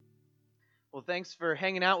Well, thanks for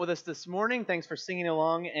hanging out with us this morning. Thanks for singing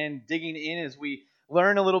along and digging in as we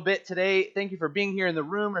learn a little bit today. Thank you for being here in the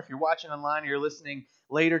room, or if you're watching online or you're listening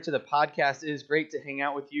later to the podcast. It is great to hang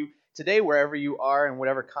out with you today, wherever you are and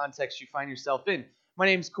whatever context you find yourself in. My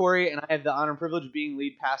name's Corey, and I have the honor and privilege of being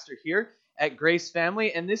lead pastor here at Grace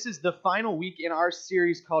Family. And this is the final week in our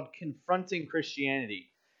series called Confronting Christianity.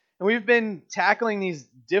 And we've been tackling these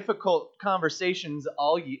difficult conversations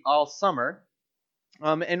all summer.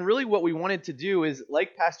 And really what we wanted to do is,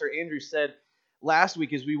 like Pastor Andrew said last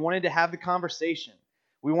week, is we wanted to have the conversation.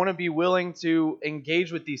 We want to be willing to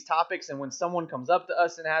engage with these topics, and when someone comes up to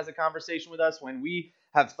us and has a conversation with us, when we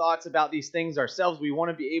have thoughts about these things ourselves, we want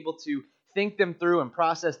to be able to think them through and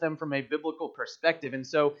process them from a biblical perspective. And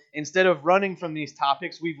so instead of running from these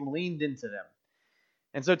topics, we've leaned into them.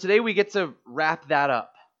 And so today we get to wrap that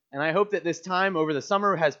up. And I hope that this time over the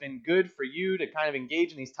summer has been good for you to kind of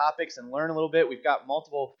engage in these topics and learn a little bit. We've got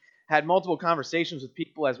had multiple conversations with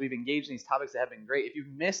people as we've engaged in these topics that have been great. If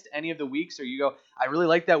you've missed any of the weeks, or you go, I really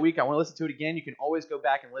like that week, I want to listen to it again, you can always go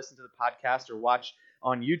back and listen to the podcast or watch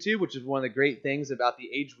on YouTube, which is one of the great things about the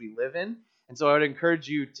age we live in. And so I would encourage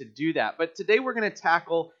you to do that. But today we're going to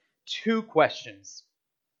tackle two questions.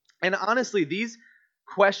 And honestly, these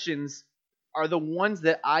questions are the ones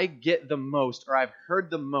that I get the most, or I've heard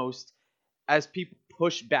the most, as people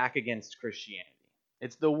push back against Christianity.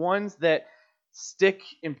 It's the ones that stick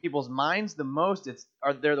in people's minds the most.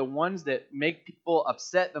 They're the ones that make people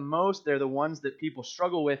upset the most. They're the ones that people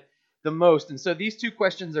struggle with the most. And so these two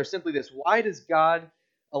questions are simply this: why does God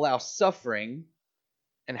allow suffering,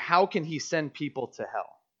 and how can he send people to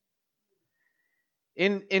hell?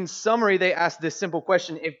 In summary, they ask this simple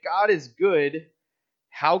question: if God is good,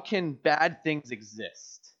 how can bad things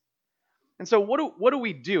exist? And so what do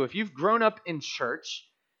we do? If you've grown up in church,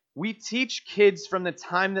 we teach kids from the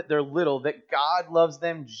time that they're little that God loves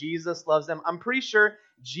them, Jesus loves them. I'm pretty sure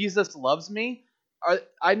Jesus Loves Me.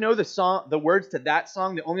 I know the words to that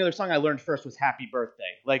song. The only other song I learned first was Happy Birthday.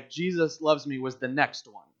 Like, Jesus Loves Me was the next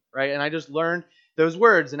one, right? And I just learned those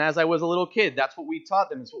words. And as I was a little kid, that's what we taught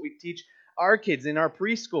them. It's what we teach our kids in our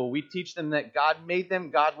preschool. We teach them that God made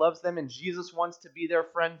them, God loves them, and Jesus wants to be their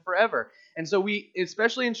friend forever. And so we,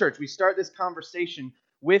 especially in church, we start this conversation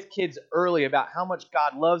with kids early about how much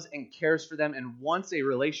God loves and cares for them and wants a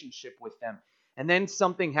relationship with them. And then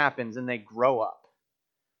something happens and they grow up.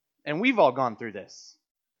 And we've all gone through this,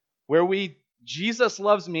 where Jesus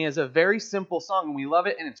Loves Me is a very simple song and we love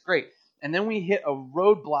it and it's great. And then we hit a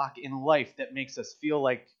roadblock in life that makes us feel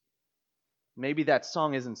like maybe that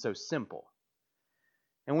song isn't so simple.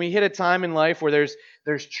 And we hit a time in life where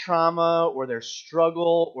there's trauma, or there's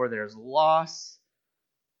struggle, or there's loss.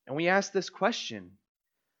 And we ask this question.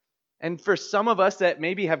 And for some of us that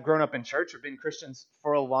maybe have grown up in church or been Christians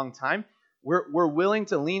for a long time, we're willing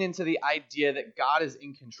to lean into the idea that God is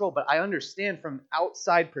in control. But I understand from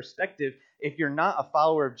outside perspective, if you're not a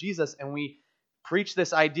follower of Jesus and we preach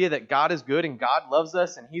this idea that God is good and God loves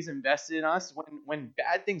us and he's invested in us, when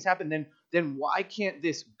bad things happen, then why can't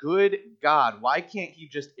this good God, why can't he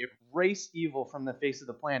just erase evil from the face of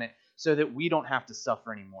the planet so that we don't have to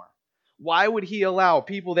suffer anymore? Why would he allow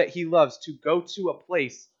people that he loves to go to a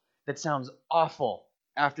place that sounds awful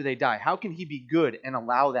after they die? How can he be good and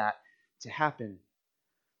allow that to happen?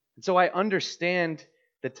 And so I understand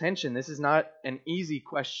the tension. This is not an easy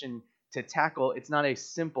question to tackle. It's not a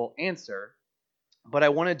simple answer. But I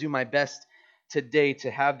want to do my best today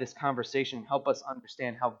to have this conversation, help us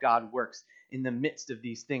understand how God works in the midst of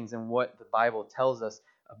these things and what the Bible tells us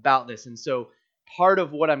about this. And so part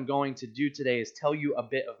of what I'm going to do today is tell you a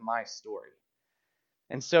bit of my story.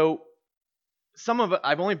 And so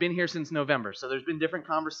I've only been here since November, so there's been different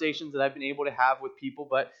conversations that I've been able to have with people,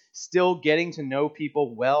 but still getting to know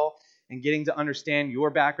people well and getting to understand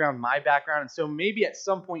your background, my background. And so maybe at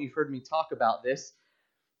some point you've heard me talk about this.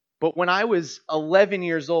 But when I was 11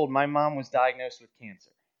 years old, my mom was diagnosed with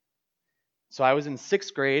cancer. So I was in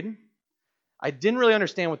 6th grade. I didn't really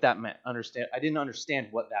understand what that meant. I didn't understand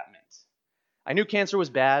what that meant. I knew cancer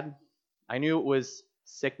was bad. I knew it was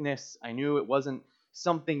sickness. I knew it wasn't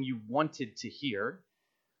something you wanted to hear.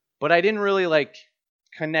 But I didn't really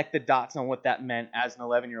connect the dots on what that meant as an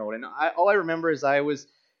 11-year-old. And all I remember is I was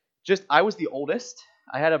the oldest.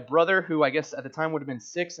 I had a brother who I guess at the time would have been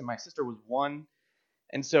 6, and my sister was 1.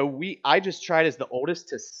 And so I just tried as the oldest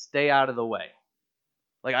to stay out of the way.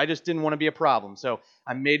 I just didn't want to be a problem. So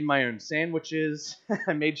I made my own sandwiches.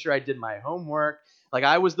 I made sure I did my homework.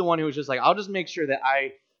 I was the one who was just I'll just make sure that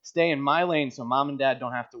I stay in my lane so mom and dad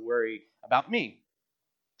don't have to worry about me.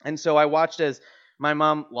 And so I watched as My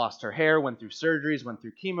mom lost her hair, went through surgeries, went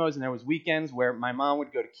through chemos, and there was weekends where my mom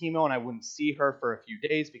would go to chemo and I wouldn't see her for a few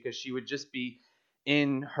days because she would just be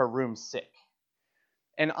in her room sick.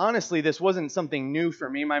 And honestly, this wasn't something new for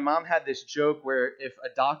me. My mom had this joke where if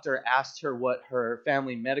a doctor asked her what her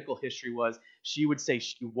family medical history was, she would say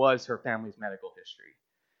she was her family's medical history.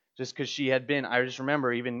 Just because she had been, I just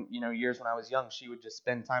remember even, years when I was young, she would just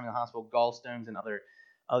spend time in the hospital, gallstones and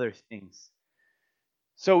other things.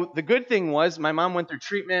 So the good thing was my mom went through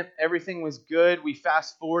treatment. Everything was good. We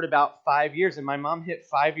fast forward about 5 years, and my mom hit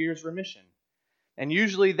 5 years remission. And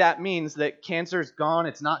usually that means that cancer's gone.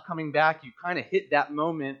 It's not coming back. You kind of hit that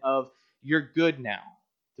moment of you're good now.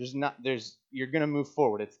 You're going to move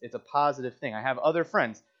forward. It's a positive thing. I have other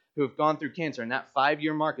friends who have gone through cancer, and that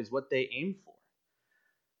 5-year mark is what they aim for.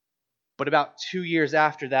 But about 2 years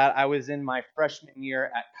after that, I was in my freshman year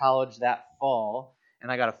at college that fall,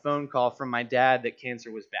 and I got a phone call from my dad that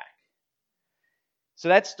cancer was back. So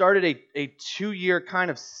that started a 2-year kind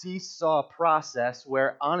of seesaw process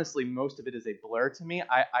where honestly most of it is a blur to me.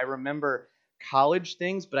 I remember college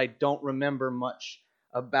things, but I don't remember much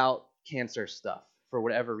about cancer stuff for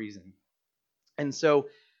whatever reason. And so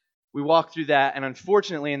we walked through that, and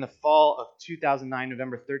unfortunately in the fall of 2009,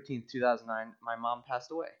 November 13th, 2009, my mom passed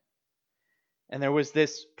away. And there was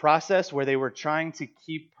this process where they were trying to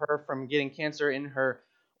keep her from getting cancer in her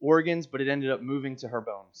organs, but it ended up moving to her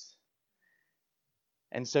bones.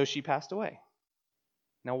 And so she passed away.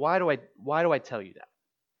 Now, why do I tell you that?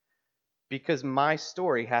 Because my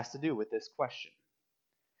story has to do with this question.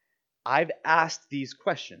 I've asked these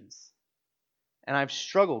questions, and I've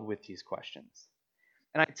struggled with these questions.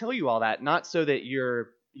 And I tell you all that not so that you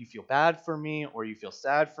feel bad for me or you feel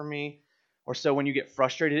sad for me, or so when you get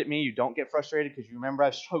frustrated at me, you don't get frustrated because you remember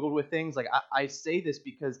I've struggled with things. Like I say this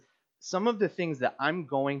because some of the things that I'm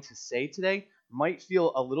going to say today might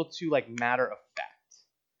feel a little too matter of fact.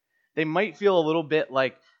 They might feel a little bit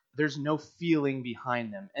like there's no feeling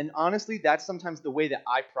behind them. And honestly, that's sometimes the way that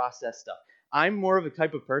I process stuff. I'm more of a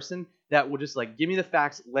type of person that will just give me the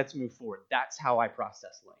facts, let's move forward. That's how I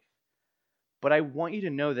process life. But I want you to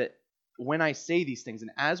know that when I say these things,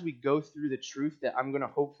 and as we go through the truth that I'm going to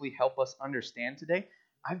hopefully help us understand today,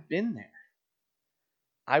 I've been there.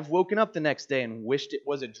 I've woken up the next day and wished it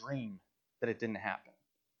was a dream that it didn't happen,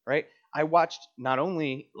 right? I watched not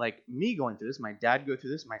only me going through this, my dad go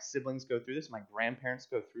through this, my siblings go through this, my grandparents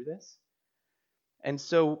go through this. And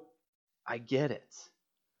so I get it.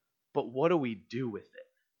 But what do we do with it?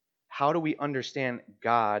 How do we understand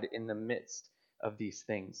God in the midst of these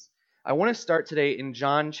things? I want to start today in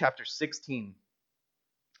John chapter 16.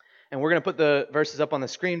 And we're going to put the verses up on the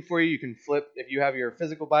screen for you. You can flip, if you have your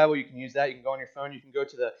physical Bible, you can use that. You can go on your phone. You can go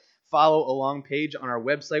to the follow along page on our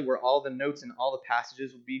website where all the notes and all the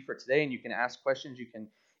passages will be for today. And you can ask questions. You can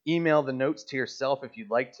email the notes to yourself if you'd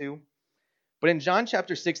like to. But in John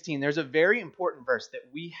chapter 16, there's a very important verse that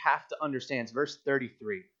we have to understand. It's verse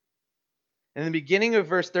 33. In the beginning of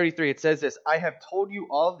verse 33, it says this: I have told you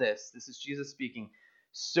all this is Jesus speaking,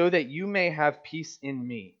 so that you may have peace in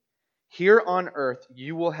me. Here on earth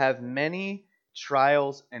you will have many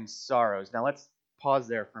trials and sorrows. Now let's pause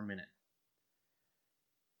there for a minute.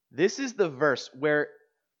 This is the verse where,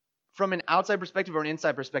 from an outside perspective or an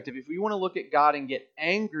inside perspective, if we want to look at God and get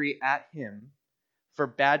angry at him for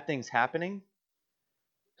bad things happening,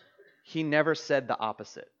 he never said the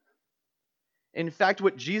opposite. In fact,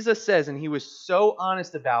 what Jesus says, and he was so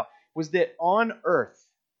honest about, was that on earth,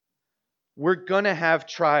 we're going to have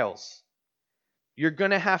trials. You're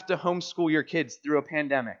going to have to homeschool your kids through a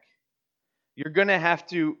pandemic. You're going to have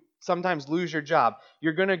to sometimes lose your job.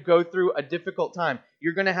 You're going to go through a difficult time.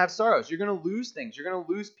 You're going to have sorrows. You're going to lose things. You're going to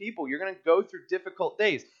lose people. You're going to go through difficult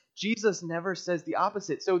days. Jesus never says the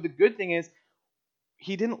opposite. So the good thing is,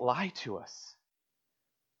 he didn't lie to us.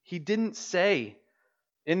 He didn't say,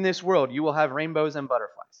 in this world, you will have rainbows and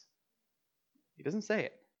butterflies. He doesn't say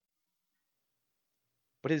it.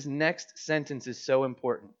 But his next sentence is so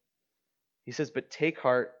important. He says, but take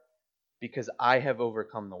heart because I have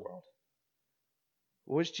overcome the world.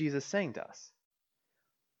 What was Jesus saying to us?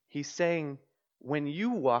 He's saying, when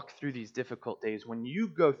you walk through these difficult days, when you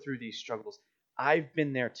go through these struggles, I've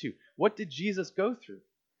been there too. What did Jesus go through?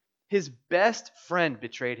 His best friend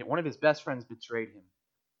betrayed him. One of his best friends betrayed him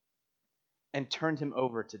and turned him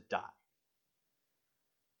over to die.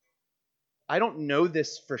 I don't know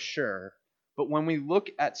this for sure, but when we look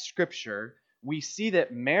at Scripture, we see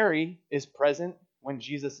that Mary is present when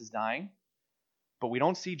Jesus is dying, but we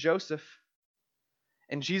don't see Joseph.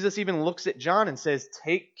 And Jesus even looks at John and says,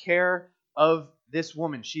 take care of this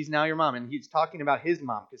woman. She's now your mom. And he's talking about his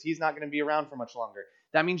mom because he's not going to be around for much longer.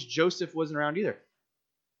 That means Joseph wasn't around either.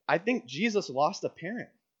 I think Jesus lost a parent.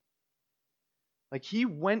 Like, he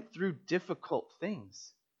went through difficult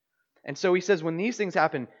things. And so he says, when these things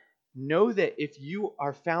happen, know that if you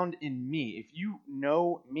are found in me, if you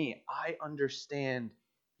know me, I understand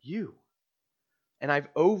you. And I've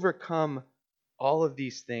overcome all of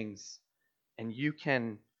these things, and you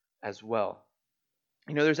can as well.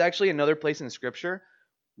 You know, there's actually another place in Scripture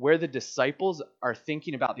where the disciples are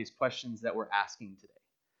thinking about these questions that we're asking today.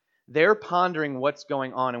 They're pondering what's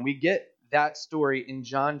going on, and we get that story in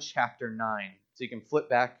John chapter 9. So you can flip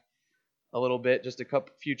back a little bit, just a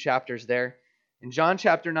few chapters there. In John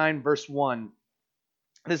chapter 9, verse 1,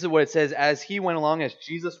 this is what it says. As he went along, as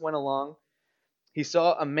Jesus went along, he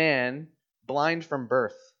saw a man blind from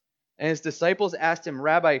birth. And his disciples asked him,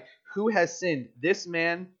 Rabbi, who has sinned, this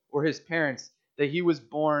man or his parents, that he was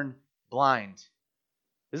born blind?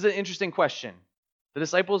 This is an interesting question. The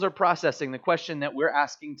disciples are processing the question that we're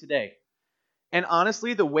asking today. And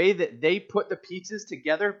honestly, the way that they put the pieces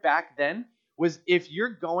together back then was, if you're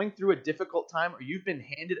going through a difficult time or you've been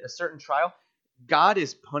handed a certain trial, God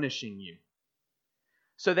is punishing you.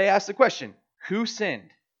 So they asked the question, who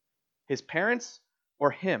sinned? His parents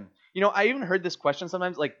or him? You know, I even heard this question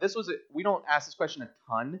sometimes. Like, we don't ask this question a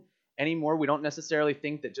ton anymore. We don't necessarily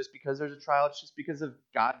think that just because there's a trial, it's just because of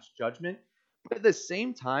God's judgment. But at the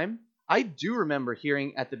same time, I do remember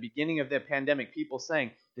hearing at the beginning of the pandemic people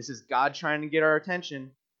saying, this is God trying to get our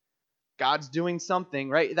attention. God's doing something,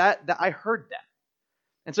 right? That I heard that.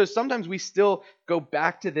 And so sometimes we still go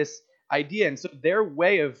back to this idea. And so their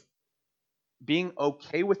way of being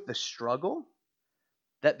okay with the struggle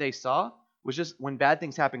that they saw was just, when bad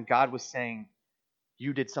things happen, God was saying,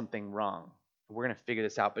 you did something wrong. We're going to figure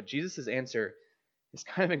this out. But Jesus' answer is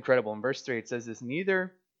kind of incredible. In verse 3, it says this,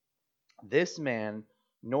 neither this man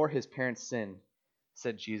nor his parents sinned,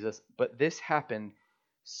 said Jesus, but this happened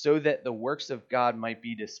so that the works of God might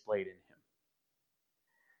be displayed in him.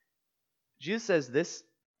 Jesus says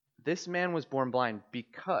this man was born blind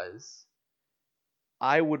because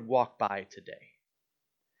I would walk by today.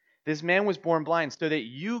 This man was born blind so that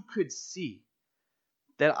you could see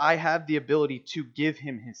that I have the ability to give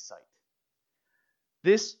him his sight.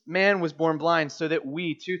 This man was born blind so that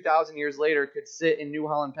we, 2,000 years later, could sit in New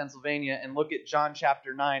Holland, Pennsylvania, and look at John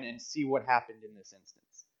chapter 9 and see what happened in this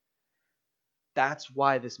instance. That's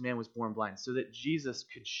why this man was born blind, so that Jesus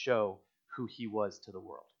could show who he was to the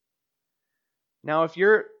world. Now, if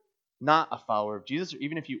you're not a follower of Jesus, or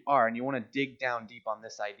even if you are, and you want to dig down deep on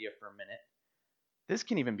this idea for a minute, this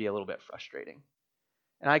can even be a little bit frustrating.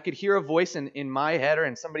 And I could hear a voice in my head or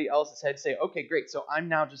in somebody else's head say, okay, great, so I'm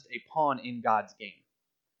now just a pawn in God's game.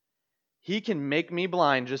 He can make me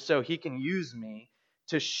blind just so he can use me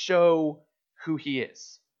to show who he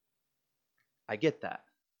is. I get that.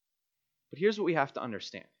 But here's what we have to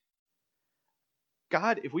understand.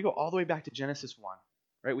 God, if we go all the way back to Genesis 1,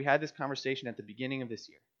 right? We had this conversation at the beginning of this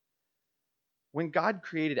year. When God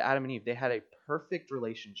created Adam and Eve, they had a perfect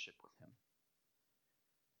relationship with him.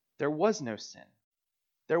 There was no sin.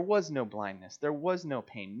 There was no blindness. There was no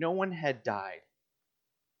pain. No one had died.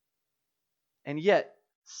 And yet,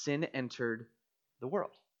 sin entered the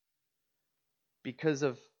world because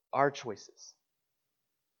of our choices.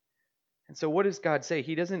 And so what does God say?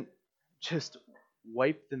 He doesn't just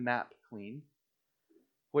wipe the map clean.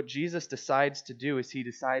 What Jesus decides to do is he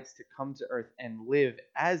decides to come to earth and live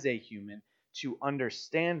as a human to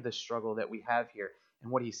understand the struggle that we have here.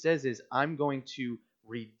 And what he says is, I'm going to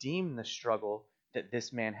redeem the struggle that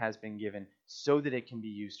this man has been given so that it can be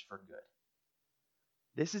used for good.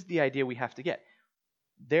 This is the idea we have to get.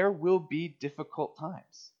 There will be difficult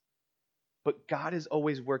times, but God is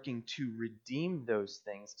always working to redeem those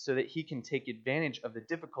things so that he can take advantage of the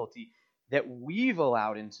difficulty that we've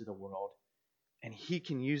allowed into the world, and he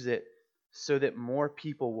can use it so that more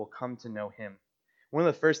people will come to know him. One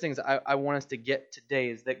of the first things I want us to get today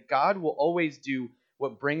is that God will always do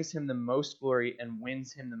what brings him the most glory and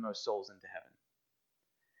wins him the most souls into heaven.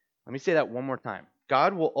 Let me say that one more time.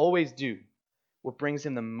 God will always do what brings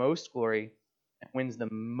him the most glory and wins the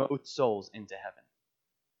most souls into heaven.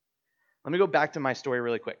 Let me go back to my story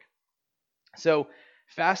really quick. So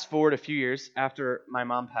fast forward a few years after my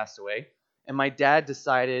mom passed away, and my dad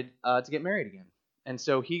decided to get married again. And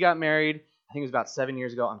so he got married, I think it was about 7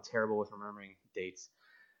 years ago. I'm terrible with remembering dates.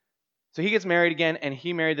 So he gets married again, and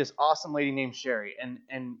he married this awesome lady named Sherry.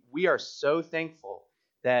 And we are so thankful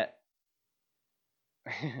that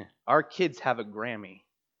our kids have a Grammy.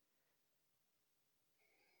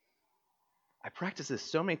 I practiced this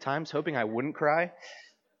so many times hoping I wouldn't cry.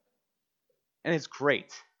 And it's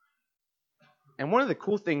great. And one of the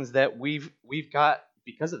cool things that we've got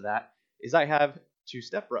because of that is I have 2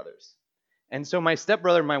 stepbrothers. And so my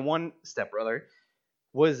stepbrother, my one stepbrother,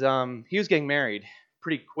 was he was getting married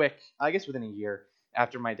pretty quick, I guess within a year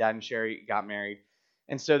after my dad and Sherry got married.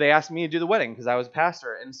 And so they asked me to do the wedding because I was a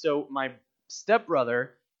pastor. And so my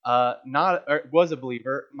stepbrother was a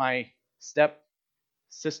believer. My step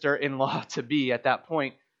sister-in-law to be at that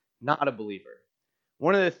point, not a believer.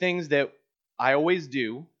 One of the things that I always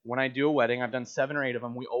do when I do a wedding, I've done 7 or 8 of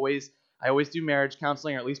them, I always do marriage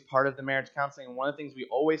counseling, or at least part of the marriage counseling, and one of the things we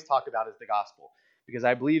always talk about is the gospel, because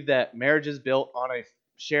I believe that marriages built on a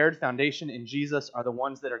shared foundation in Jesus are the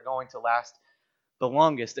ones that are going to last the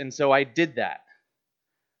longest. And so I did that.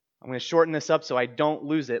 I'm going to shorten this up so I don't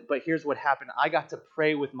lose it, but here's what happened. I got to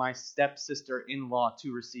pray with my stepsister-in-law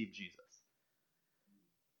to receive Jesus.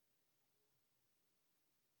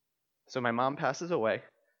 So my mom passes away.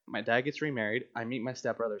 My dad gets remarried. I meet my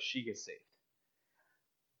stepbrother. She gets saved.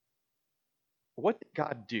 What did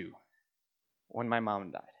God do when my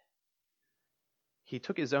mom died? He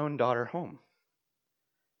took his own daughter home.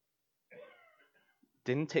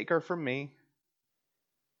 Didn't take her from me.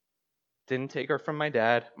 Didn't take her from my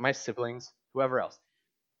dad, my siblings, whoever else.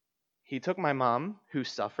 He took my mom, who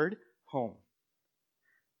suffered, home.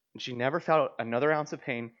 And she never felt another ounce of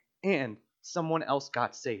pain, and someone else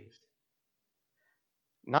got saved.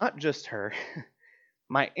 Not just her.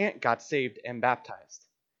 My aunt got saved and baptized.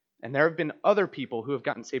 And there have been other people who have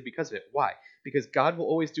gotten saved because of it. Why? Because God will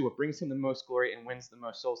always do what brings him the most glory and wins the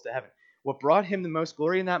most souls to heaven. What brought him the most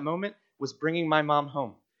glory in that moment was bringing my mom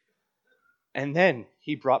home. And then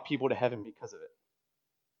he brought people to heaven because of it.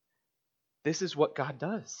 This is what God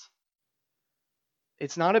does.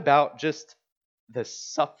 It's not about just the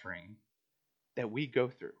suffering that we go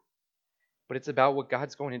through, but it's about what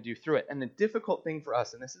God's going to do through it. And the difficult thing for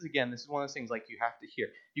us, and this is one of those things like you have to hear.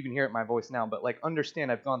 You can hear it in my voice now, but like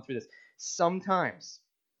understand I've gone through this. Sometimes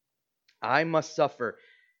I must suffer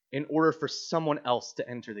in order for someone else to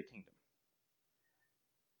enter the kingdom.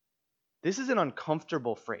 This is an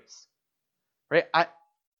uncomfortable phrase, right?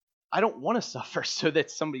 I don't want to suffer so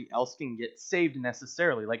that somebody else can get saved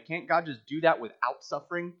necessarily. Like, can't God just do that without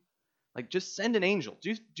suffering? Like, just send an angel.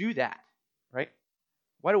 Just do that, right?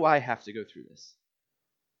 Why do I have to go through this?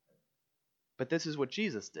 But this is what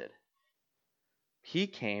Jesus did. He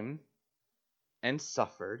came and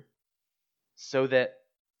suffered so that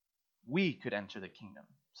we could enter the kingdom,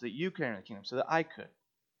 so that you could enter the kingdom, so that I could.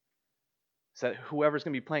 So that whoever's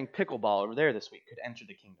going to be playing pickleball over there this week could enter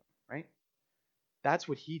the kingdom, right? That's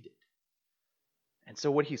what he did. And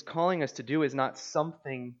so what he's calling us to do is not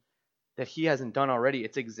something that he hasn't done already.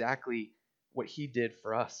 It's exactly what he did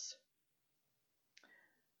for us.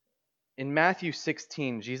 In Matthew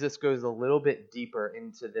 16, Jesus goes a little bit deeper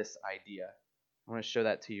into this idea. I want to show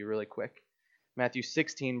that to you really quick. Matthew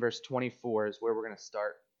 16, verse 24 is where we're going to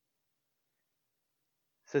start.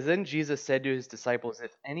 It says, "Then Jesus said to his disciples,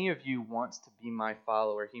 'If any of you wants to be my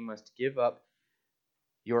follower, he must give up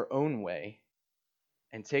your own way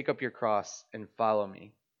and take up your cross and follow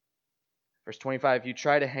me.' Verse 25, 'If you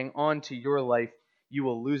try to hang on to your life, you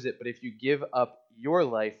will lose it. But if you give up your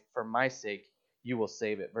life for my sake, you will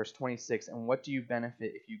save it.' Verse 26, 'And what do you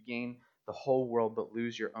benefit if you gain the whole world but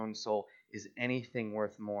lose your own soul? Is anything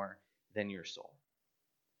worth more than your soul?'"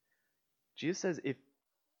 Jesus says,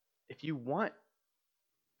 if you want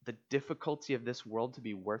the difficulty of this world to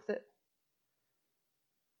be worth it,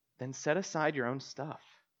 then set aside your own stuff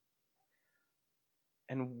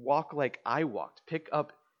and walk like I walked. Pick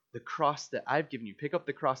up the cross that I've given you. Pick up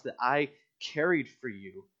the cross that I carried for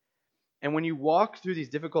you. And when you walk through these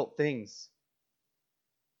difficult things,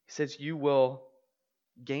 he says you will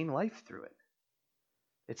gain life through it.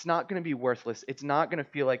 It's not going to be worthless. It's not going to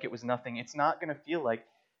feel like it was nothing. It's not going to feel like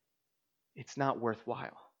it's not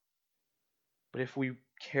worthwhile. But if we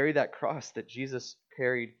carry that cross that Jesus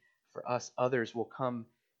carried for us, others will come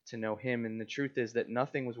to know him. And the truth is that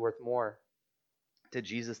nothing was worth more to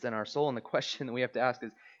Jesus than our soul. And the question that we have to ask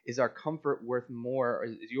is our comfort worth more, or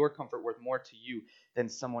is your comfort worth more to you than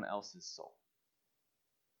someone else's soul?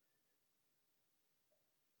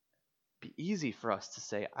 It'd be easy for us to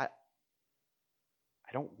say, I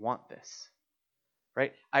don't want this,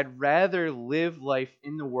 right? I'd rather live life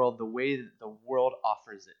in the world the way that the world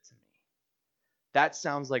offers it to me. That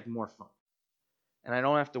sounds like more fun. And I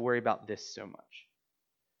don't have to worry about this so much.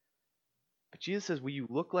 But Jesus says, will you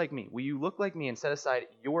look like me? Will you look like me and set aside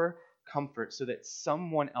your comfort so that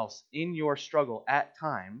someone else in your struggle at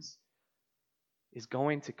times is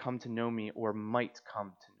going to come to know me or might come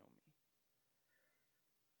to know me?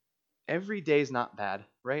 Every day is not bad,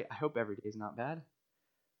 right? I hope every day is not bad.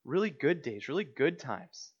 Really good days, really good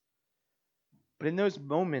times. But in those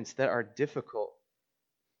moments that are difficult,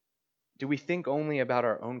 Do we think only about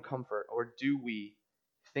our own comfort, or do we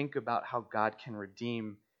think about how God can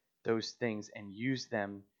redeem those things and use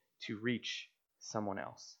them to reach someone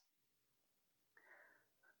else?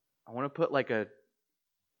 I want to put like a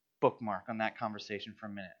bookmark on that conversation for a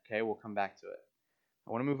minute, okay? We'll come back to it.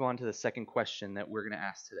 I want to move on to the second question that we're going to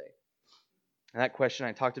ask today. And that question,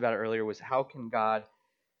 I talked about it earlier, was how can God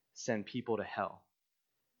send people to hell?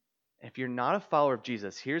 If you're not a follower of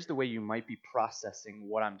Jesus, here's the way you might be processing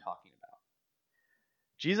what I'm talking about.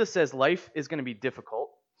 Jesus says life is going to be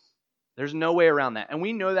difficult. There's no way around that. And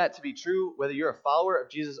we know that to be true whether you're a follower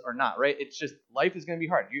of Jesus or not, right? It's just life is going to be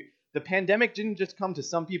hard. The pandemic didn't just come to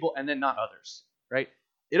some people and then not others, right?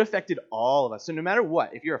 It affected all of us. So no matter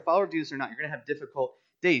what, if you're a follower of Jesus or not, you're going to have difficult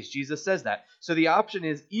days. Jesus says that. So the option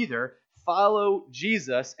is either follow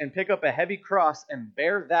Jesus and pick up a heavy cross and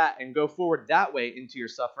bear that and go forward that way into your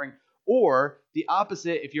suffering, or the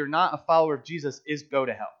opposite, if you're not a follower of Jesus, is go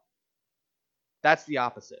to hell. That's the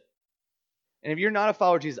opposite. And if you're not a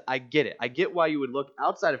follower of Jesus, I get it. I get why you would look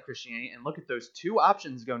outside of Christianity and look at those two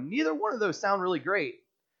options and go, neither one of those sound really great.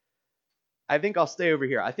 I think I'll stay over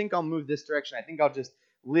here. I think I'll move this direction. I think I'll just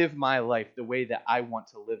live my life the way that I want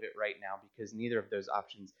to live it right now, because neither of those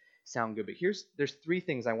options sound good. But there's three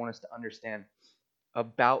things I want us to understand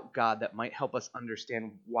about God that might help us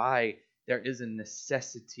understand why there is a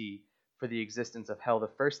necessity for the existence of hell. The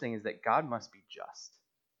first thing is that God must be just.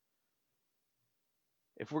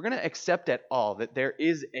 If we're going to accept at all that there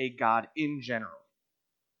is a God in general,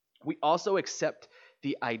 we also accept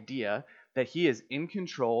the idea that he is in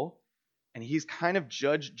control and he's kind of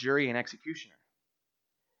judge, jury, and executioner.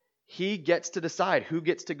 He gets to decide who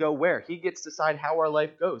gets to go where. He gets to decide how our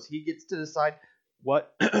life goes. He gets to decide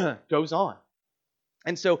what goes on.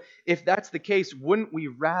 And so if that's the case, wouldn't we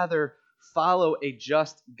rather follow a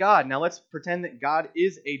just God? Now let's pretend that God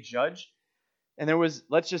is a judge. And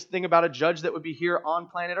let's just think about a judge that would be here on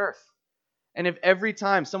planet Earth. And if every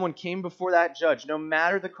time someone came before that judge, no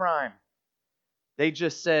matter the crime, they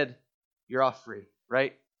just said, you're off free,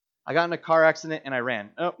 right? I got in a car accident and I ran.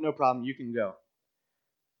 Oh, no problem, you can go.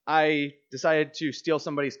 I decided to steal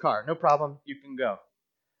somebody's car. No problem, you can go.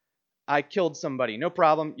 I killed somebody. No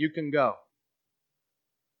problem, you can go.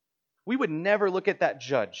 We would never look at that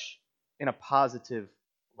judge in a positive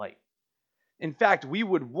light. In fact, we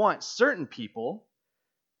would want certain people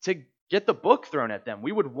to get the book thrown at them.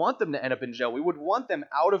 We would want them to end up in jail. We would want them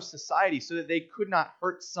out of society so that they could not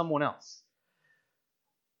hurt someone else.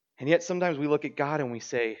 And yet sometimes we look at God and we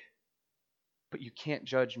say, but you can't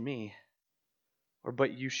judge me. Or,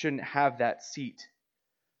 but you shouldn't have that seat.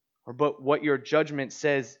 Or, but what your judgment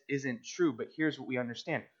says isn't true. But here's what we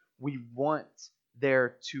understand. We want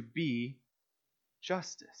there to be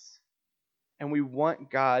justice. And we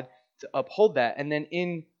want God to uphold that. And then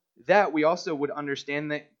in that, we also would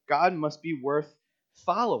understand that God must be worth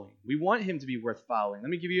following. We want him to be worth following. Let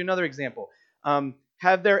me give you another example.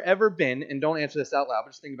 Have there ever been, and don't answer this out loud,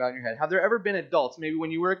 but just think about it in your head. Have there ever been adults, maybe when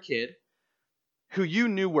you were a kid, who you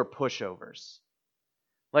knew were pushovers?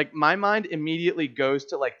 Like, my mind immediately goes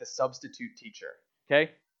to like the substitute teacher,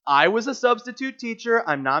 okay? I was a substitute teacher.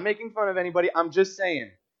 I'm not making fun of anybody. I'm just saying.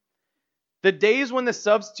 The days when the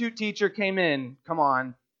substitute teacher came in, come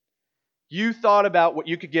on, you thought about what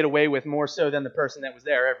you could get away with more so than the person that was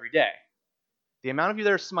there every day. The amount of you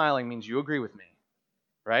that are smiling means you agree with me,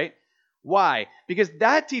 right? Why? Because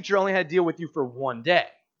that teacher only had to deal with you for one day.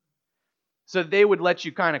 So they would let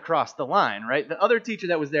you kind of cross the line, right? The other teacher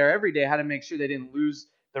that was there every day had to make sure they didn't lose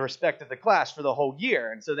the respect of the class for the whole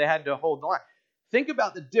year. And so they had to hold the line. Think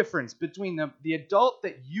about the difference between the adult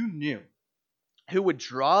that you knew who would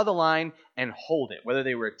draw the line and hold it, whether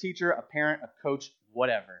they were a teacher, a parent, a coach,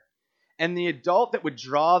 whatever. And the adult that would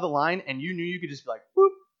draw the line and you knew you could just be like,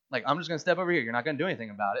 whoop, like, I'm just going to step over here. You're not going to do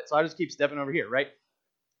anything about it. So I just keep stepping over here, right?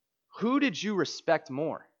 Who did you respect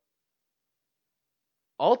more?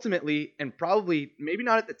 Ultimately, and probably, maybe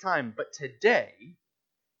not at the time, but today,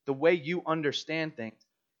 the way you understand things,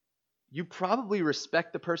 you probably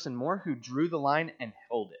respect the person more who drew the line and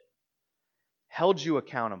held you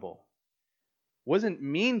accountable. Wasn't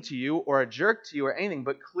mean to you or a jerk to you or anything,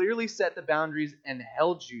 but clearly set the boundaries and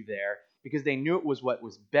held you there because they knew it was what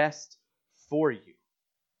was best for you.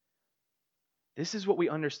 This is what we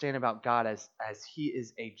understand about God as he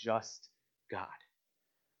is a just God.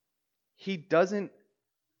 He doesn't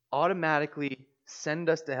automatically send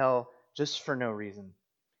us to hell just for no reason.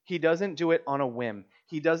 He doesn't do it on a whim.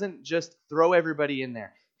 He doesn't just throw everybody in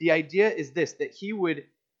there. The idea is this, that he would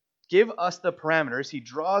give us the parameters. He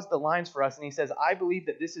draws the lines for us and he says, I believe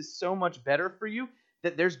that this is so much better for you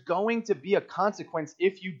that there's going to be a consequence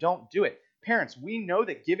if you don't do it. Parents, we know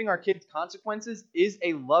that giving our kids consequences is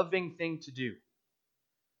a loving thing to do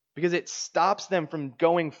because it stops them from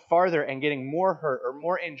going farther and getting more hurt or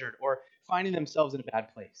more injured or finding themselves in a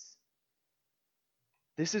bad place.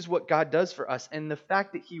 This is what God does for us, and the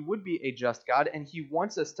fact that he would be a just God and he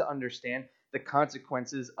wants us to understand the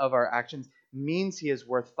consequences of our actions means he is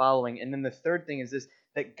worth following. And then the third thing is this,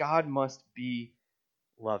 that God must be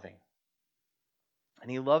loving.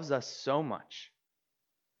 And he loves us so much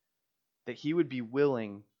that he would be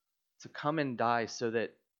willing to come and die so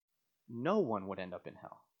that no one would end up in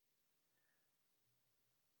hell.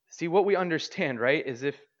 See, what we understand, right, is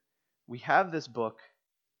if we have this book,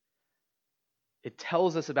 it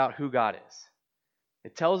tells us about who God is.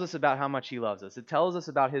 It tells us about how much he loves us. It tells us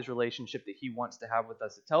about his relationship that he wants to have with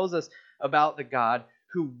us. It tells us about the God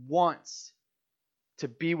who wants to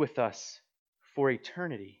be with us for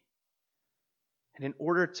eternity. And in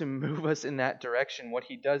order to move us in that direction, what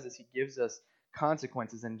he does is he gives us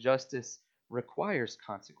consequences, and justice requires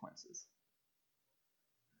consequences.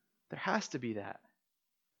 There has to be that.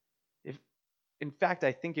 In fact,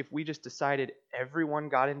 I think if we just decided everyone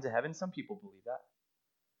got into heaven, some people believe that.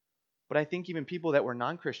 But I think even people that were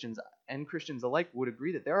non-Christians and Christians alike would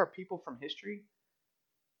agree that there are people from history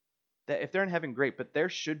that if they're in heaven, great, but there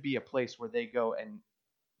should be a place where they go and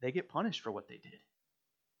they get punished for what they did.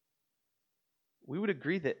 We would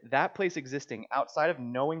agree that that place existing outside of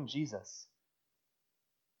knowing Jesus,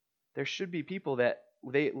 there should be people that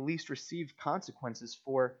they at least received consequences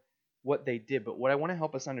for what they did. But what I want to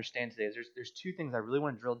help us understand today is there's two things I really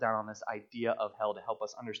want to drill down on this idea of hell to help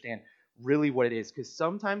us understand really what it is. Because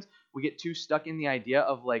sometimes we get too stuck in the idea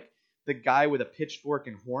of like the guy with a pitchfork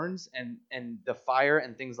and horns and the fire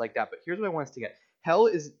and things like that. But here's what I want us to get. Hell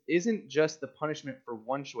isn't just the punishment for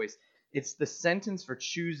one choice. It's the sentence for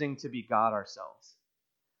choosing to be God ourselves.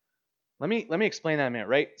 Let me explain that in a minute,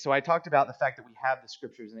 right? So I talked about the fact that we have the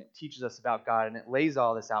scriptures and it teaches us about God and it lays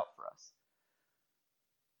all this out for us.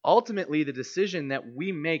 Ultimately, the decision that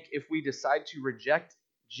we make if we decide to reject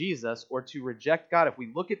Jesus or to reject God, if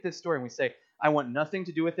we look at this story and we say, I want nothing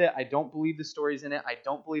to do with it, I don't believe the stories in it, I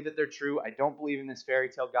don't believe that they're true, I don't believe in this fairy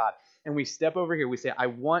tale God, and we step over here, we say, I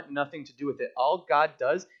want nothing to do with it, all God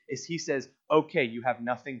does is he says, okay, you have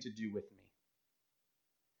nothing to do with me.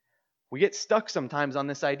 We get stuck sometimes on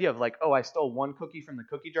this idea of like, oh, I stole one cookie from the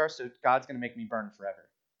cookie jar, so God's going to make me burn forever.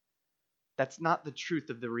 That's not the truth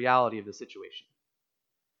of the reality of the situation.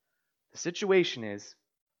 The situation is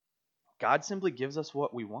God simply gives us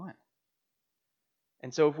what we want.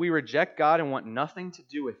 And so if we reject God and want nothing to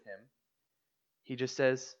do with him, he just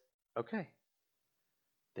says, okay,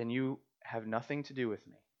 then you have nothing to do with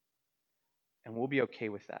me. And we'll be okay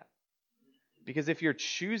with that. Because if you're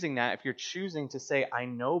choosing that, if you're choosing to say, I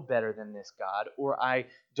know better than this God, or I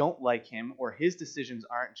don't like him, or his decisions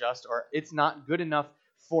aren't just, or it's not good enough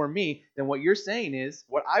for me, then what you're saying is,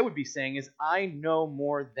 what I would be saying is, I know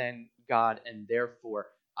more than God, and therefore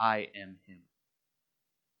I am him.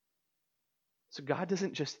 So God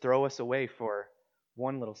doesn't just throw us away for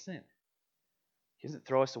one little sin. He doesn't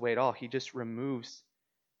throw us away at all. He just removes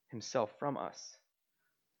himself from us.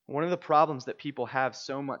 One of the problems that people have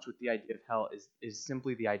so much with the idea of hell is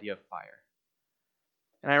simply the idea of fire.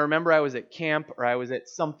 And I remember I was at camp or I was at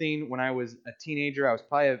something when I was a teenager. I was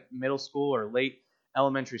probably at middle school or late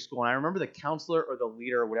elementary school. And I remember the counselor or the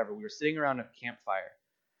leader or whatever, we were sitting around a campfire.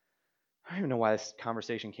 I don't even know why this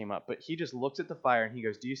conversation came up, but he just looks at the fire and he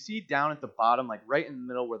goes, do you see down at the bottom, like right in the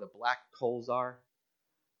middle where the black coals are?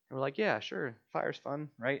 And we're like, yeah, sure. Fire's fun,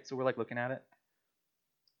 right? So we're like looking at it.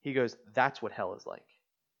 He goes, that's what hell is like.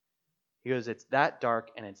 He goes, it's that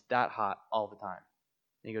dark and it's that hot all the time.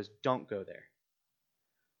 And he goes, don't go there.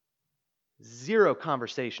 Zero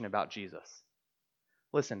conversation about Jesus.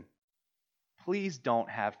 Listen, please don't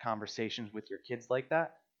have conversations with your kids like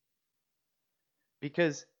that.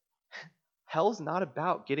 Because hell's not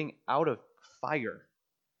about getting out of fire.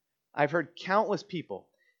 I've heard countless people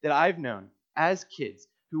that I've known as kids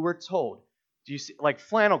who were told, do you see, like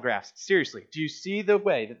flannel graphs, seriously, do you see the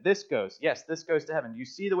way that this goes? Yes, this goes to heaven. Do you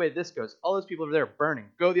see the way this goes? All those people over there burning.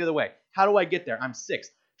 Go the other way. How do I get there? I'm 6.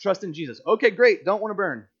 Trust in Jesus. Okay, great. Don't want to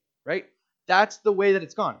burn, right? That's the way that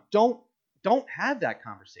it's gone. Don't have that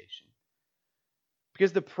conversation.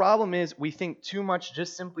 Because the problem is we think too much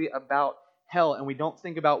just simply about hell and we don't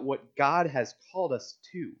think about what God has called us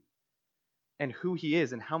to and who he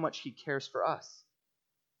is and how much he cares for us.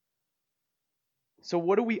 So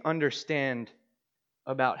what do we understand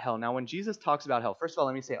about hell? Now, when Jesus talks about hell, first of all,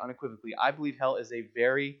 let me say unequivocally, I believe hell is a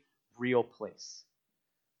very real place.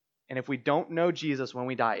 And if we don't know Jesus when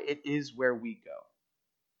we die, it is where we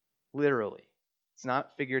go. Literally. It's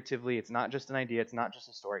not figuratively. It's not just an idea. It's not just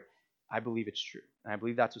a story. I believe it's true. And I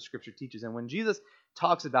believe that's what Scripture teaches. And when Jesus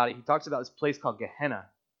talks about it, he talks about this place called Gehenna.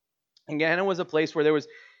 And Gehenna was a place where it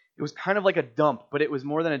was kind of like a dump, but it was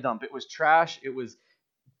more than a dump. It was trash. It was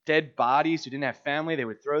dead bodies who didn't have family. They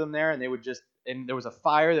would throw them there, and there was a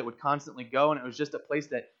fire that would constantly go, and it was just a place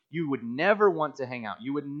that you would never want to hang out.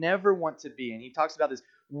 You would never want to be. And he talks about this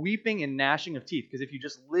weeping and gnashing of teeth, because if you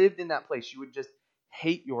just lived in that place, you would just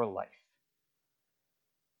hate your life.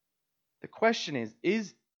 The question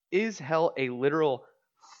is hell a literal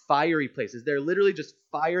fiery place? Is there literally just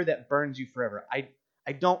fire that burns you forever?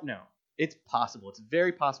 I don't know. It's possible. It's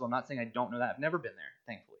very possible. I'm not saying I don't know that. I've never been there,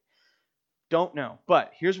 thankfully. Don't know.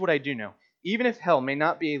 But here's what I do know. Even if hell may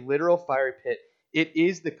not be a literal fiery pit, it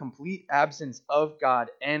is the complete absence of God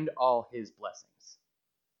and all his blessings.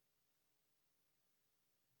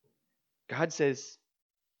 God says,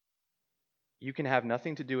 you can have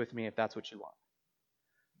nothing to do with me if that's what you want.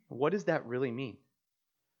 What does that really mean?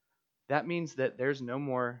 That means that there's no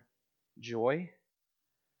more joy.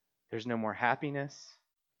 There's no more happiness.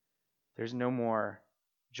 There's no more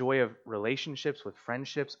joy of relationships with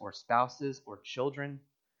friendships or spouses or children.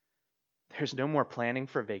 There's no more planning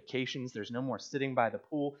for vacations. There's no more sitting by the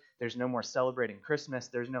pool. There's no more celebrating Christmas.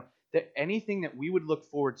 Anything that we would look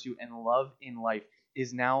forward to and love in life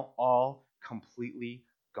is now all completely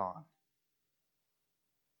gone.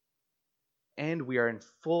 And we are in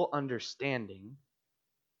full understanding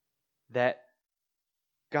that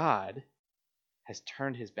God has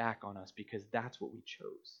turned his back on us because that's what we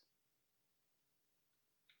chose.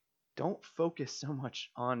 Don't focus so much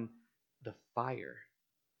on the fire,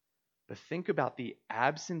 but think about the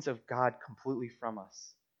absence of God completely from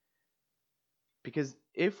us. Because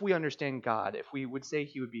if we understand God, if we would say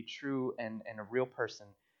he would be true and a real person,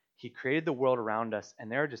 he created the world around us,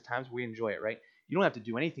 and there are just times we enjoy it, right? You don't have to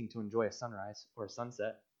do anything to enjoy a sunrise or a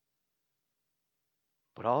sunset.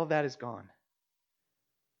 But all of that is gone.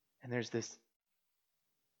 And there's this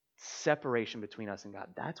separation between us and God.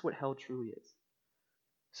 That's what hell truly is.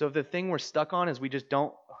 So if the thing we're stuck on is we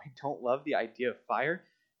don't love the idea of fire,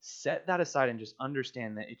 set that aside and just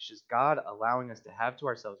understand that it's just God allowing us to have to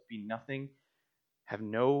ourselves, be nothing, have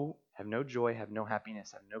no joy, have no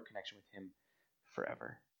happiness, have no connection with him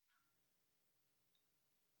forever.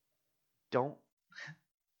 Don't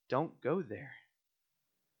go there.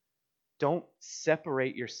 Don't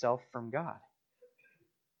separate yourself from God.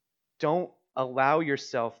 Don't allow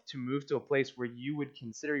yourself to move to a place where you would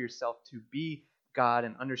consider yourself to be God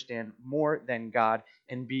and understand more than God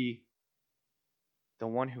and be the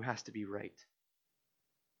one who has to be right.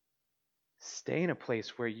 Stay in a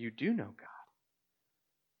place where you do know God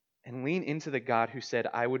and lean into the God who said,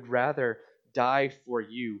 I would rather die for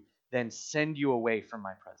you than send you away from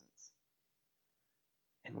my presence,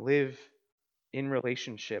 and live in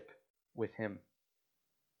relationship with him.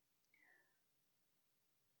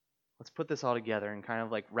 Let's put this all together and kind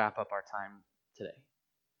of wrap up our time today.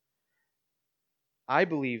 I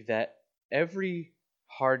believe that every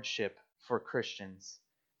hardship for Christians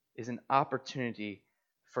is an opportunity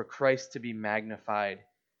for Christ to be magnified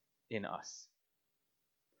in us.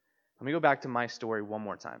 Let me go back to my story one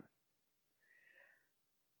more time.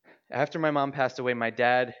 After my mom passed away, my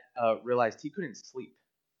dad realized he couldn't sleep.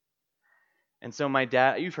 And so my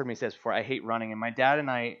dad, you've heard me say this before, I hate running, and my dad and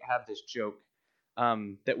I have this joke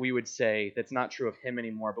that we would say that's not true of him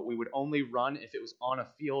anymore, but we would only run if it was on a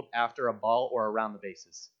field after a ball or around the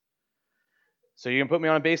bases. So you can put me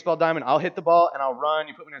on a baseball diamond, I'll hit the ball and I'll run.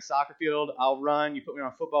 You put me on a soccer field, I'll run. You put me on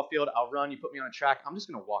a football field, I'll run. You put me on a track, I'm just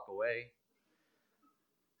going to walk away.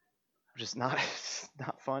 Just not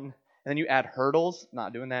fun. And then you add hurdles,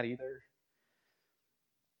 not doing that either.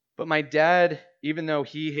 But my dad, even though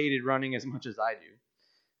he hated running as much as I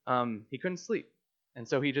do, he couldn't sleep. And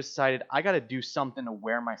so he just decided, I got to do something to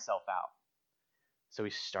wear myself out. So he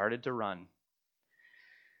started to run.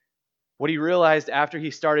 What he realized after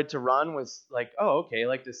he started to run was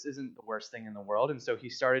this isn't the worst thing in the world. And so he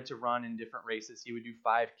started to run in different races. He would do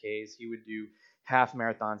 5Ks. He would do half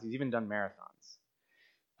marathons. He's even done marathons.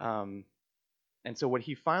 And so what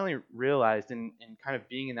he finally realized in kind of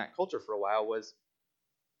being in that culture for a while was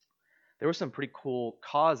there were some pretty cool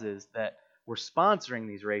causes that were sponsoring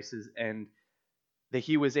these races, and that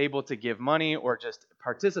he was able to give money or just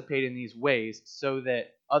participate in these ways so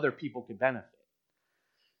that other people could benefit.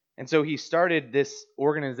 And so he started this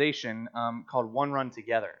organization called One Run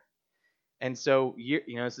Together. And so,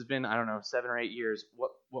 this has been, 7 or 8 years.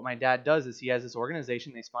 What my dad does is he has this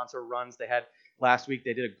organization. They sponsor runs. Last week,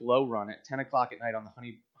 they did a glow run at 10 o'clock at night on the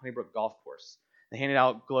Honeybrook Golf Course. They handed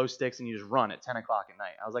out glow sticks and you just run at 10 o'clock at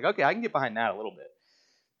night. I was like, okay, I can get behind that a little bit.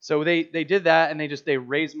 So they did that, and they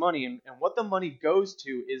raised money, and what the money goes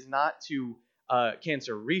to is not to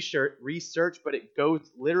cancer research, but it goes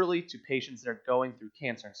literally to patients that are going through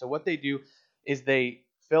cancer. And so what they do is they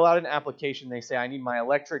fill out an application. They say, I need my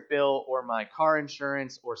electric bill or my car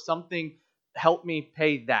insurance or something. Help me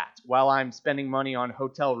pay that while I'm spending money on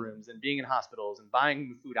hotel rooms and being in hospitals and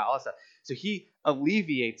buying food, all that stuff. So he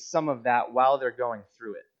alleviates some of that while they're going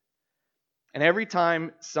through it. And every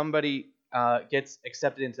time somebody gets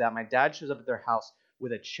accepted into that, my dad shows up at their house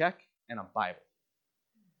with a check and a Bible.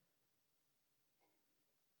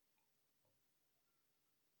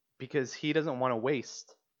 Because he doesn't want to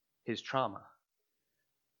waste his trauma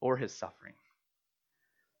or his suffering.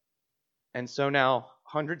 And so now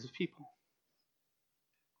hundreds of people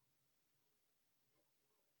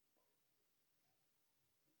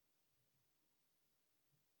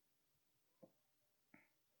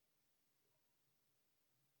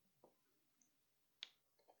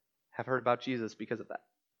have heard about Jesus because of that.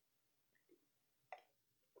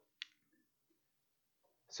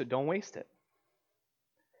 So don't waste it.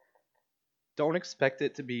 Don't expect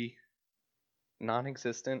it to be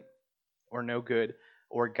non-existent or no good,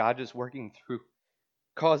 or God just working through,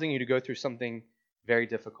 causing you to go through something very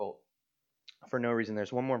difficult for no reason.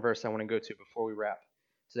 There's one more verse I want to go to before we wrap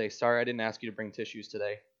today. Sorry I didn't ask you to bring tissues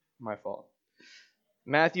today. My fault.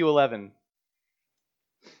 Matthew 11,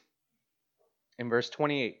 in verse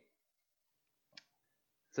 28.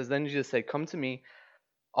 It says, Then Jesus said, Come to me,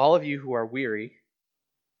 all of you who are weary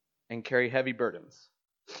and carry heavy burdens,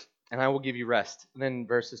 and I will give you rest. And then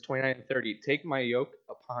verses 29 and 30, Take my yoke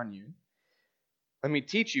upon you. Let me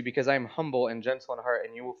teach you, because I am humble and gentle in heart,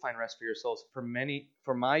 and you will find rest for your souls.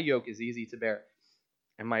 For my yoke is easy to bear,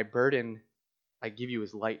 and my burden I give you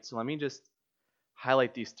is light. So let me just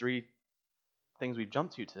highlight these three things we've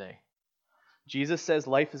jumped to today. Jesus says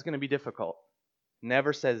life is going to be difficult.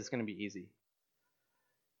 Never says it's going to be easy.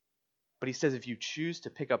 But he says if you choose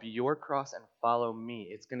to pick up your cross and follow me,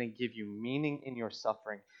 it's going to give you meaning in your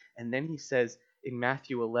suffering. And then he says in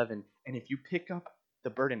Matthew 11, and if you pick up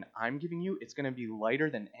the burden I'm giving you, it's going to be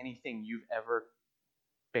lighter than anything you've ever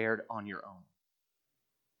bared on your own.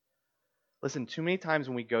 Listen, too many times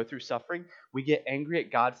when we go through suffering, we get angry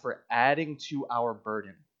at God for adding to our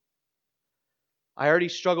burden. I already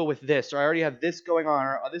struggle with this, or I already have this going on,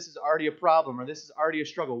 or this is already a problem, or this is already a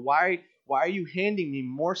struggle. Why are you handing me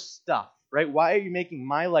more stuff, right? Why are you making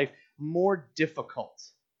my life more difficult?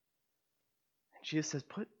 And Jesus says,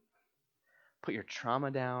 put your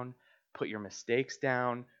trauma down, put your mistakes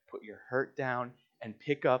down, put your hurt down, and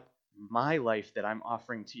pick up my life that I'm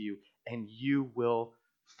offering to you, and you will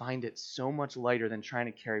find it so much lighter than trying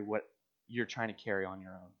to carry what you're trying to carry on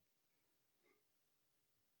your own.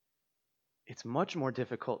 It's much more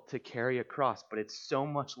difficult to carry a cross, but it's so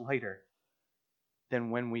much lighter than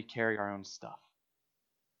when we carry our own stuff.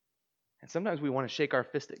 And sometimes we want to shake our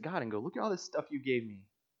fist at God and go, look at all this stuff you gave me.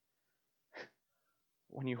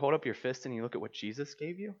 When you hold up your fist and you look at what Jesus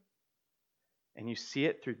gave you, and you see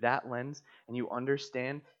it through that lens, and you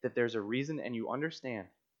understand that there's a reason, and you understand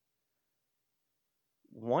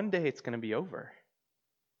one day it's going to be over.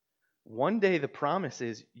 One day the promise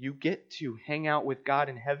is you get to hang out with God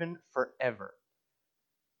in heaven forever.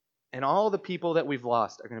 And all the people that we've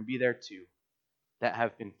lost are going to be there too, that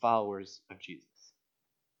have been followers of Jesus.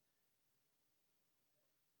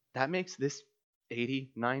 That makes this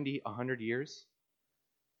 80, 90, 100 years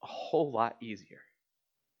a whole lot easier.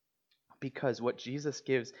 Because what Jesus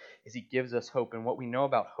gives is he gives us hope. And what we know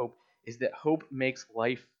about hope is that hope makes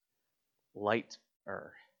life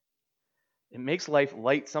lighter. It makes life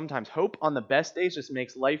light sometimes. Hope on the best days just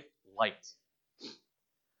makes life light.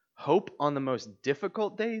 Hope on the most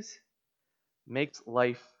difficult days makes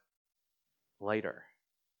life lighter.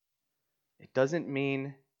 It doesn't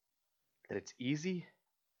mean that it's easy.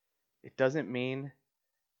 It doesn't mean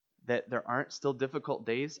that there aren't still difficult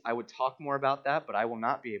days. I would talk more about that, but I will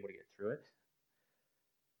not be able to get through it.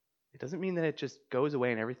 It doesn't mean that it just goes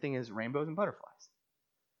away and everything is rainbows and butterflies.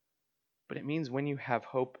 But it means when you have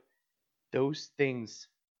hope, those things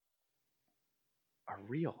are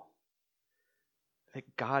real.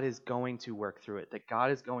 That God is going to work through it. That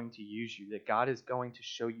God is going to use you. That God is going to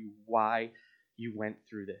show you why you went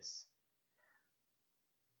through this.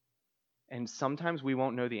 And sometimes we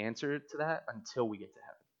won't know the answer to that until we get to heaven.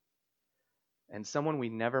 And someone we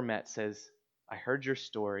never met says, I heard your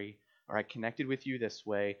story, or I connected with you this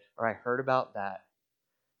way, or I heard about that.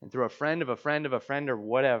 And through a friend of a friend of a friend or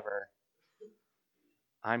whatever,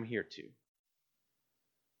 I'm here too.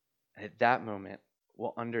 And at that moment,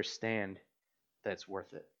 we'll understand that it's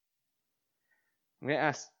worth it. I'm going to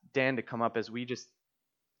ask Dan to come up as we just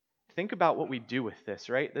think about what we do with this,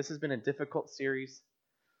 right? This has been a difficult series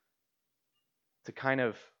to kind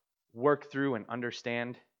of work through and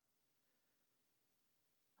understand.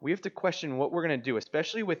 We have to question what we're going to do,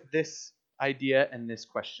 especially with this idea and this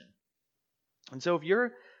question. And so if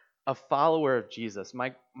you're a follower of Jesus,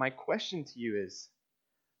 my question to you is,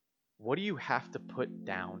 what do you have to put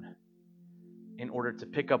down in order to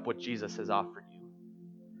pick up what Jesus has offered you?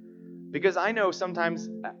 Because I know sometimes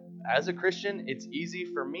as a Christian, it's easy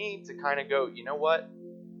for me to kind of go, you know what?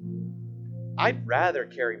 I'd rather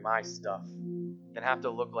carry my stuff than have to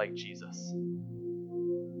look like Jesus.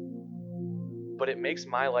 But it makes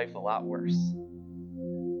my life a lot worse.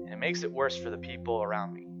 And it makes it worse for the people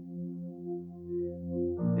around me.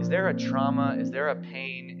 Is there a trauma? Is there a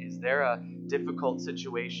pain? Is there a difficult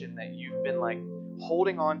situation that you've been like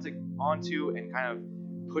holding onto and kind of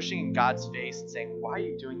pushing in God's face and saying, why are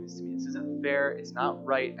you doing this to me? This isn't fair. It's not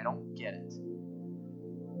right. I don't get it.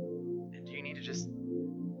 And do you need to just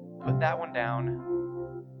put that one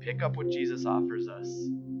down, pick up what Jesus offers us,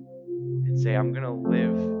 and say, I'm going to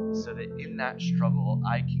live so that in that struggle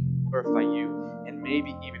I can glorify you and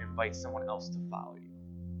maybe even invite someone else to follow you.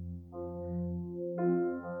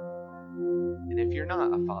 And if you're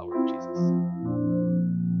not a follower of Jesus,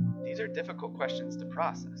 these are difficult questions to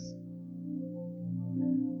process.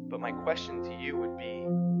 But my question to you would be,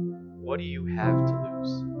 what do you have to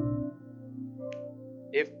lose?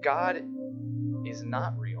 If God is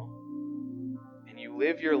not real, and you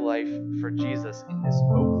live your life for Jesus in this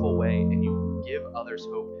hopeful way, and you give others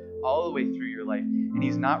hope all the way through your life, and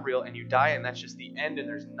He's not real, and you die, and that's just the end, and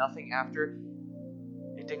there's nothing after,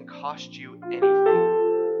 it didn't cost you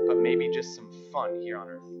anything, but maybe just some fun here on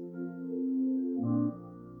earth.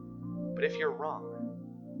 But if you're wrong,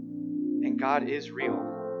 and God is real,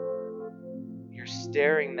 you're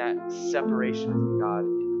staring that separation from God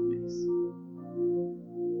in the face.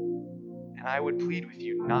 And I would plead with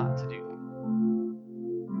you not to do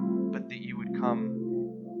that, but that you would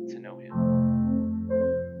come to know Him.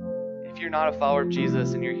 If you're not a follower of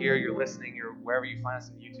Jesus and you're here, you're listening, you're wherever you find us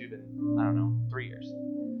on YouTube in, 3 years,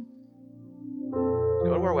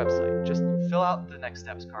 go to our website. Just fill out the next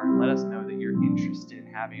steps card and let us know that you're interested in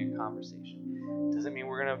having a conversation. Doesn't mean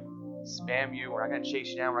we're going to spam you, we're not going to chase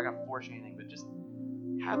you down, we're not going to force you anything, but just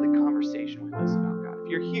have the conversation with us about God. If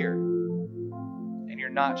you're here and you're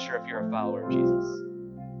not sure if you're a follower of Jesus,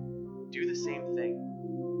 do the same thing.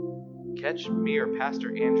 Catch me or Pastor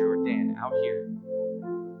Andrew or Dan out here.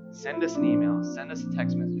 Send us an email, send us a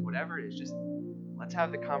text message, whatever it is. Just let's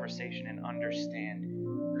have the conversation and understand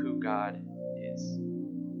who God is.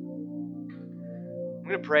 I'm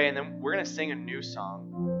going to pray, and then we're going to sing a new song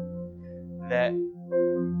that,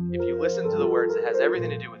 if you listen to the words, it has everything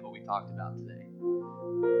to do with what we talked about today.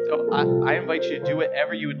 So I invite you to do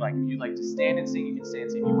whatever you would like. If you'd like to stand and sing, you can stand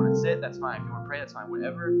and sing. If you want to sit, that's fine. If you want to pray, that's fine.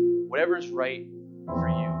 Whatever is right for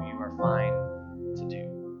you, you are fine to do.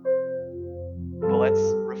 But let's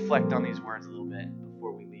reflect on these words a little bit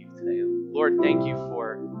before we leave today. Lord, thank you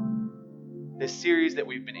for this series that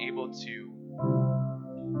we've been able to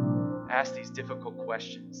ask these difficult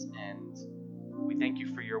questions. And we thank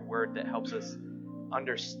you for your word that helps us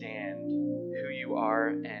understand who you are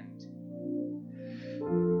and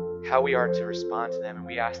how we are to respond to them. And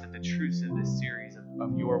we ask that the truths of this series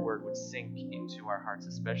of your word would sink into our hearts,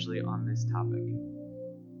 especially on this topic.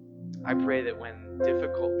 I pray that when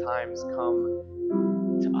difficult times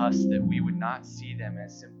come to us, that we would not see them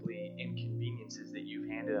as simply inconveniences that you've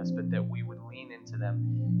handed us, but that we would lean into them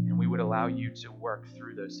and we would allow you to work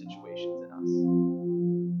through those situations in us.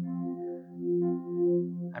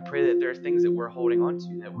 I pray that there are things that we're holding on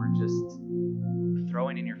to, that we're just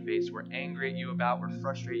throwing in your face, we're angry at you about, we're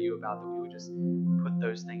frustrated at you about, that we would just put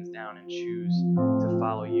those things down and choose to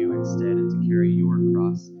follow you instead and to carry your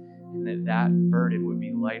cross, and that burden would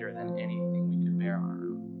be lighter than anything we could bear on our own.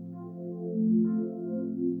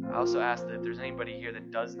 I also ask that if there's anybody here that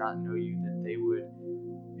does not know you, that they would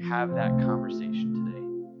have that conversation today,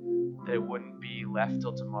 that it wouldn't be left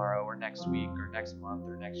till tomorrow or next week or next month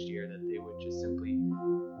or next year, that they would just simply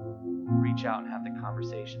reach out and have the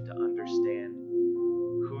conversation to understand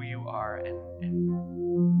who you are and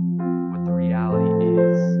what the reality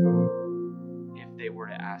is if they were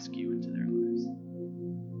to ask you into their lives.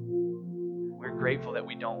 We're grateful that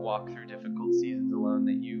we don't walk through difficult seasons alone,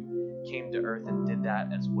 that you came to earth and did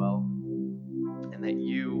that as well, and that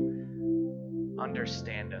you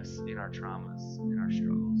understand us in our traumas, in our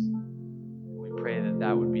struggles. We pray that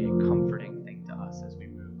that would be a comforting thing to us as we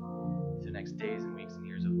move to the next days and weeks and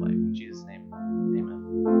years of life. In Jesus' name,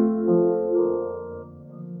 amen.